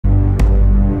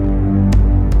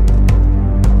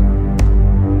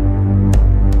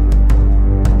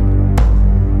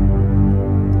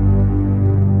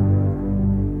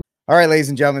All right, ladies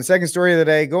and gentlemen, second story of the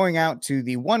day, going out to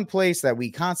the one place that we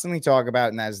constantly talk about,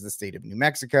 and that is the state of New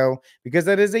Mexico, because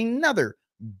that is another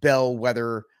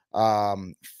bellwether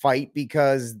fight,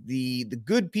 because the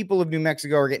good people of New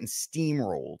Mexico are getting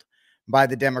steamrolled by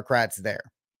the Democrats there.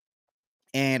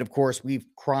 And of course, we've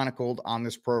chronicled on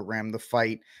this program the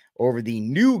fight over the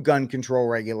new gun control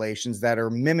regulations that are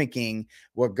mimicking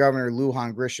what Governor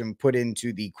Lujan Grisham put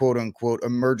into the quote unquote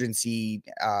emergency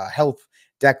health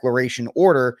declaration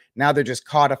order. Now they're just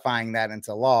codifying that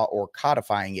into law, or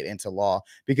codifying it into law,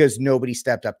 because nobody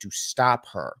stepped up to stop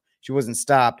her. She wasn't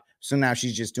stopped. So now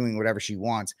she's just doing whatever she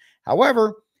wants.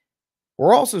 However,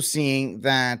 we're also seeing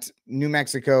that New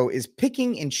Mexico is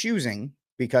picking and choosing,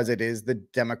 because it is the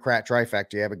Democrat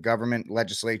trifecta. You have a government,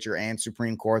 legislature, and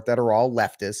Supreme Court that are all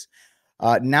leftists.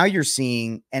 Now you're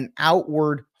seeing an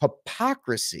outward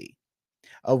hypocrisy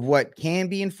of what can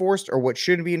be enforced, or what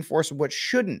shouldn't be enforced, or what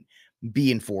shouldn't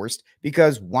be enforced,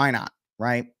 because why not,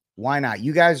 right? Why not?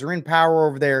 You guys are in power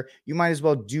over there. You might as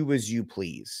well do as you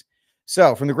please.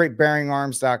 So from the great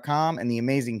bearingarms.com and the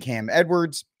amazing Cam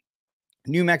Edwards,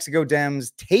 New Mexico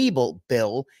Dems table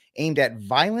bill aimed at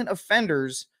violent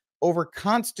offenders over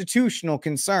constitutional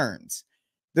concerns.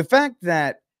 The fact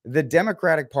that the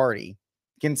Democratic Party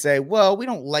can say, well, we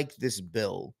don't like this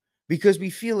bill because we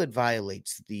feel it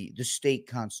violates the state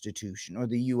constitution or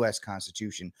the U.S.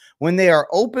 Constitution, when they are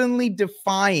openly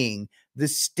defying the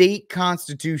state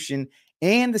constitution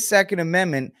and the Second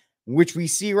Amendment, which we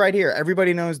see right here.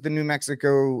 Everybody knows the New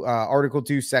Mexico Article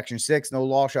 2, Section 6, no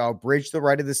law shall abridge the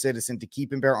right of the citizen to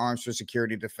keep and bear arms for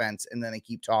security and defense, and then they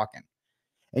keep talking.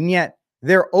 And yet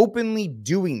they're openly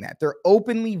doing that. They're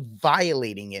openly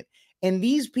violating it. And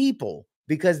these people,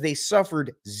 because they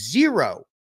suffered zero,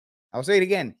 I'll say it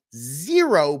again,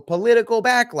 zero political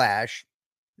backlash,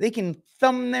 they can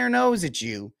thumb their nose at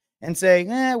you and say,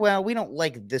 well, we don't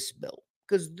like this bill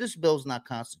because this bill's not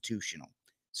constitutional.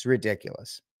 It's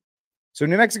ridiculous. So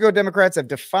New Mexico Democrats have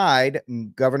defied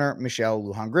Governor Michelle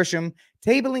Lujan Grisham,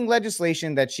 tabling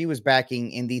legislation that she was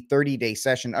backing in the 30-day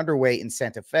session underway in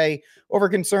Santa Fe over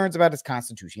concerns about its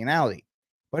constitutionality.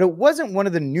 But it wasn't one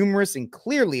of the numerous and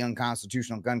clearly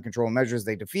unconstitutional gun control measures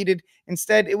they defeated.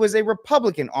 Instead, it was a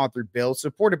Republican-authored bill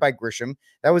supported by Grisham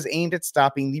that was aimed at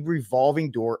stopping the revolving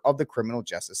door of the criminal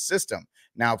justice system.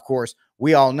 Now, of course,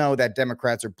 we all know that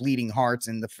Democrats are bleeding hearts,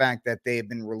 and the fact that they have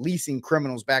been releasing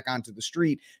criminals back onto the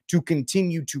street to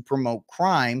continue to promote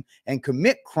crime and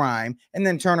commit crime, and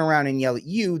then turn around and yell at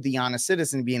you, the honest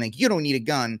citizen, being like, you don't need a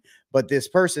gun. But this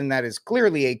person that is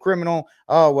clearly a criminal,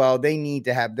 oh, well, they need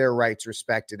to have their rights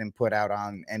respected and put out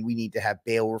on, and we need to have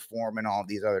bail reform and all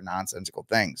these other nonsensical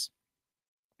things.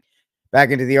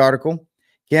 Back into the article,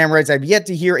 Cam writes, I've yet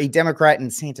to hear a Democrat in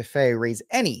Santa Fe raise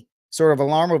any sort of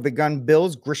alarm over the gun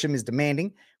bills Grisham is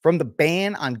demanding, from the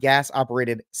ban on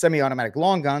gas-operated semi-automatic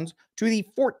long guns to the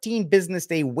 14 business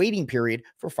day waiting period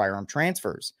for firearm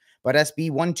transfers. But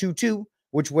SB 122,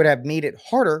 which would have made it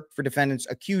harder for defendants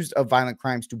accused of violent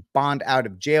crimes to bond out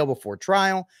of jail before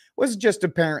trial, was just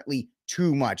apparently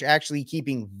too much, actually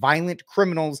keeping violent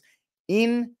criminals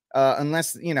in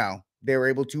unless, they were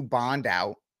able to bond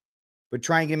out. But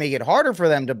trying to make it harder for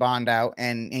them to bond out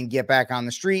and get back on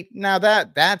the street, now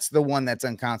that's the one that's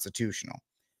unconstitutional.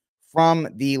 From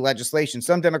the legislation,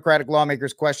 some Democratic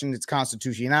lawmakers questioned its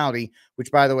constitutionality,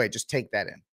 which, by the way, just take that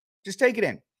in. Just take it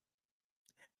in.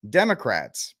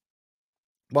 Democrats,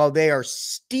 while they are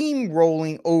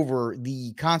steamrolling over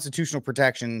the constitutional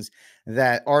protections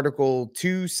that Article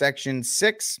 2, Section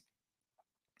 6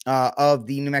 of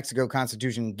the New Mexico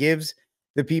Constitution gives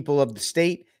the people of the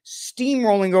state,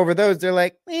 steamrolling over those, they're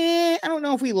like, I don't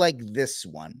know if we like this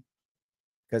one,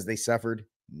 because they suffered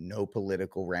no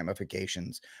political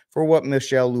ramifications for what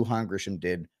Michelle Lujan Grisham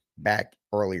did back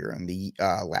earlier in the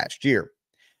last year.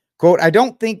 Quote, I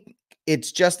don't think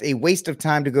it's just a waste of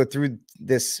time to go through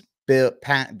this bill,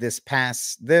 pass this,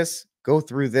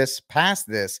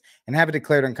 and have it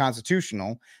declared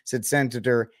unconstitutional, said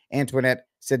Senator Antoinette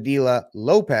Cedilla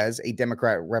Lopez, a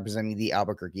Democrat representing the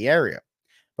Albuquerque area.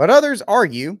 But others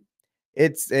argue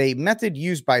it's a method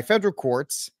used by federal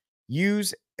courts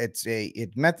use and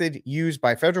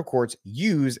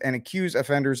accused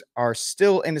offenders are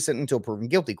still innocent until proven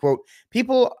guilty. Quote,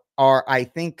 people are, I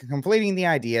think, conflating the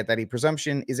idea that a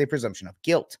presumption is a presumption of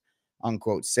guilt,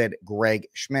 unquote, said Greg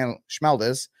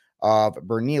Schmeldes of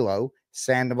Bernilo,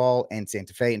 Sandoval, and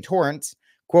Santa Fe and Torrance.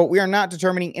 Quote, we are not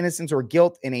determining innocence or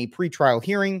guilt in a pretrial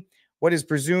hearing. What is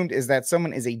presumed is that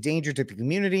someone is a danger to the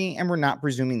community, and we're not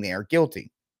presuming they are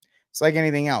guilty. It's like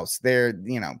anything else. They're,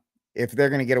 if they're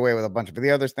going to get away with a bunch of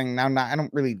the other things, I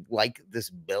don't really like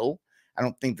this bill. I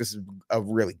don't think this is a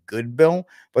really good bill.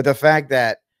 But the fact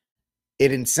that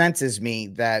it incenses me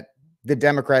that the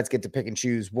Democrats get to pick and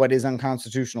choose what is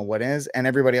unconstitutional, what is, and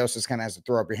everybody else just kind of has to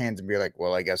throw up your hands and be like,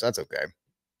 well, I guess that's okay.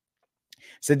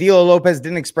 Cedillo Lopez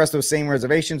didn't express those same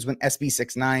reservations when SB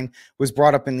 69 was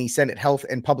brought up in the Senate Health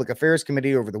and Public Affairs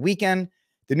Committee over the weekend.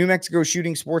 The New Mexico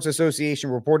Shooting Sports Association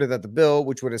reported that the bill,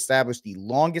 which would establish the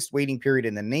longest waiting period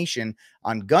in the nation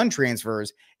on gun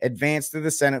transfers, advanced to the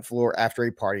Senate floor after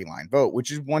a party line vote, which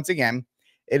is, once again,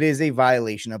 it is a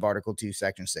violation of Article 2,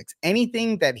 Section 6.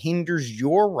 Anything that hinders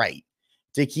your right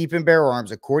to keep and bear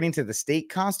arms according to the state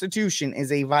constitution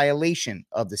is a violation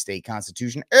of the state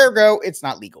constitution. Ergo, it's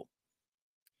not legal.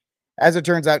 As it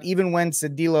turns out, even when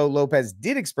Cedillo Lopez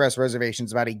did express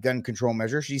reservations about a gun control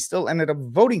measure, she still ended up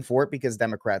voting for it because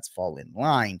Democrats fall in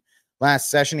line.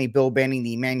 Last session, a bill banning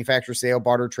the manufacture, sale,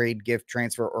 barter, trade, gift,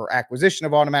 transfer, or acquisition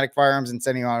of automatic firearms and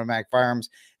semi-automatic firearms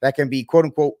that can be,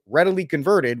 quote-unquote, readily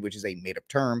converted, which is a made-up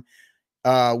term,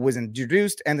 was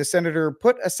introduced, and the senator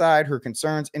put aside her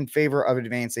concerns in favor of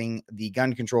advancing the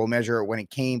gun control measure when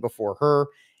it came before her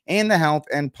and the Health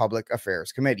and Public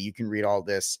Affairs Committee. You can read all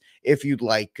this if you'd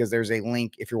like, because there's a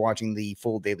link. If you're watching the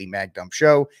full Daily Mag Dump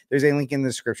show, there's a link in the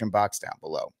description box down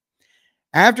below.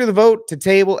 After the vote to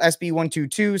table SB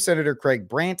 122, Senator Craig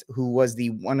Brandt, who was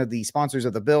one of the sponsors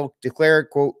of the bill, declared,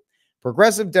 quote,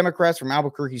 progressive Democrats from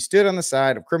Albuquerque stood on the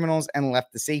side of criminals and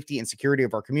left the safety and security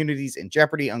of our communities in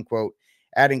jeopardy, unquote,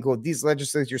 adding, quote, these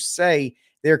legislators say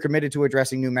they are committed to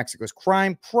addressing New Mexico's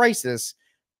crime crisis,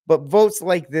 but votes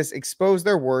like this expose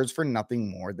their words for nothing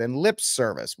more than lip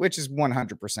service, which is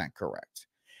 100% correct.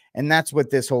 And that's what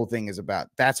this whole thing is about.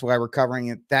 That's why we're covering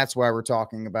it. That's why we're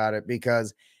talking about it,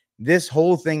 because this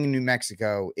whole thing in New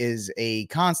Mexico is a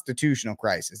constitutional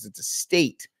crisis. It's a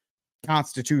state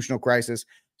constitutional crisis,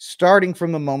 starting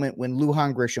from the moment when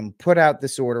Lujan Grisham put out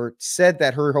this order, said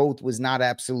that her oath was not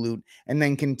absolute, and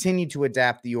then continued to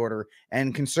adapt the order.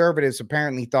 And conservatives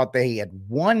apparently thought they had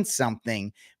won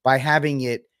something by having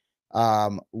it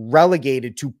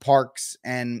relegated to parks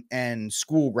and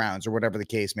school grounds or whatever the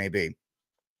case may be,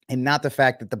 and not the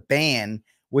fact that the ban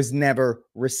was never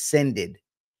rescinded.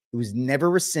 It was never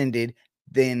rescinded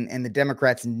then, and the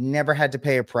Democrats never had to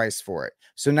pay a price for it.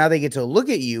 So now they get to look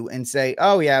at you and say,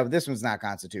 oh yeah, this one's not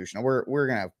constitutional. We're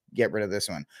going to get rid of this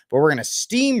one, but we're going to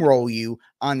steamroll you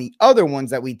on the other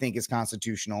ones that we think is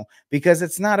constitutional, because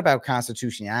it's not about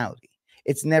constitutionality.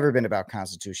 It's never been about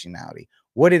constitutionality.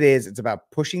 What it is, it's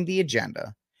about pushing the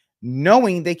agenda,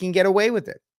 knowing they can get away with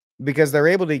it, because they're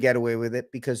able to get away with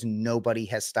it because nobody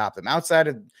has stopped them outside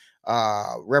of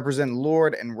Representative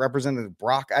Lord and Representative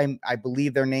Brock. I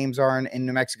believe their names are in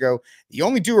New Mexico. The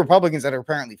only two Republicans that are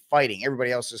apparently fighting.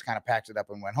 Everybody else just kind of packed it up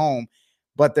and went home,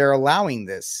 but they're allowing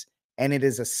this. And it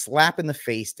is a slap in the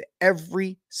face to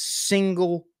every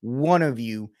single one of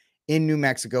you in New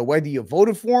Mexico, whether you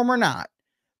voted for them or not,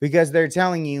 because they're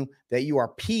telling you that you are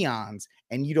peons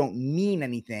and you don't mean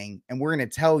anything. And we're going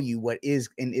to tell you what is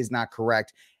and is not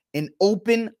correct. An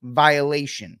open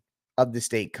violation of the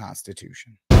state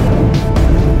constitution.